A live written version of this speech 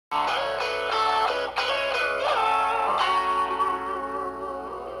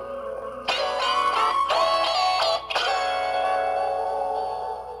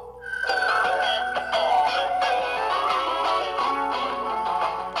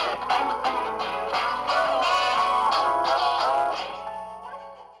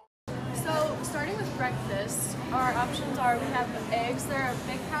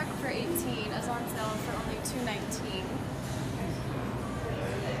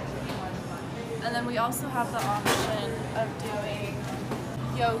And then we also have the option of doing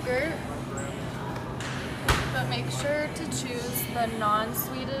yogurt, but make sure to choose the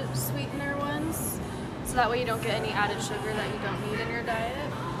non-sweetener ones, so that way you don't get any added sugar that you don't need in your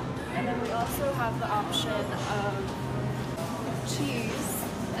diet. And then we also have the option of cheese,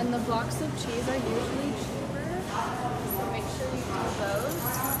 and the blocks of cheese are usually cheaper, so make sure you do those,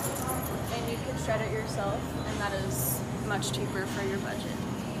 and you can shred it yourself, and that is much cheaper for your budget.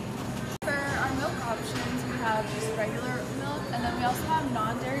 For our milk options, we have just regular milk, and then we also have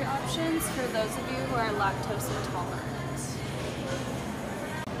non-dairy options for those of you who are lactose intolerant.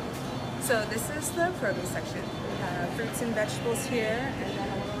 So this is the produce section. We have fruits and vegetables here, and then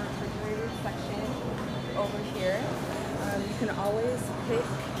a little refrigerated section over here. You can always pick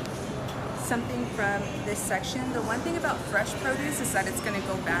something from this section. The one thing about fresh produce is that it's going to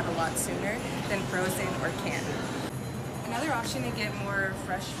go bad a lot sooner than frozen or canned. Another option to get more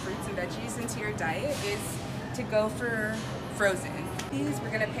fresh fruits and veggies into your diet is to go for frozen. These, we're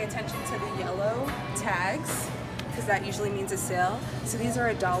going to pay attention to the yellow tags, because that usually means a sale. So these are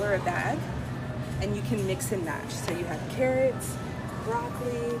 $1 a bag, and you can mix and match. So you have carrots,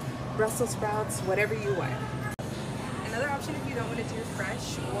 broccoli, Brussels sprouts, whatever you want. Another option if you don't want to do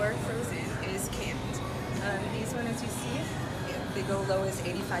fresh or frozen is canned. These ones, as you see, they go low as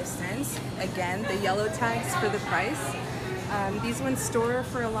 85 cents. Again, the yellow tags for the price. These ones store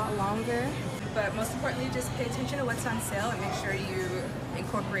for a lot longer, but most importantly, just pay attention to what's on sale and make sure you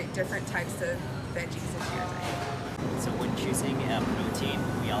incorporate different types of veggies into your diet. So when choosing protein,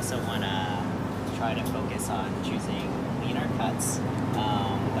 we also want to try to focus on choosing leaner cuts,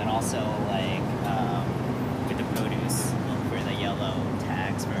 but also like with the produce, look for the yellow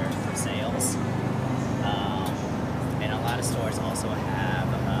tags for sales. And a lot of stores also have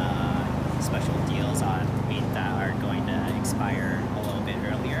special deals on meat that are going to expire a little bit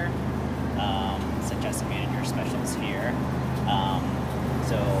earlier, such as the manager specials here.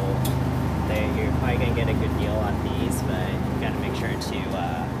 So you're probably going to get a good deal on these, but you got to make sure to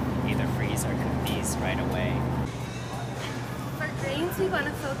either freeze or cook these right away. For grains, we want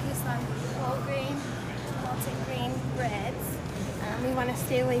to focus on whole grain, multi-grain breads. We want to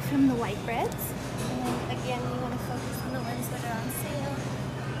stay away from the white breads. And again, we want to focus on the ones that are on sale.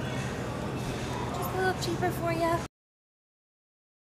 Just a little cheaper for you.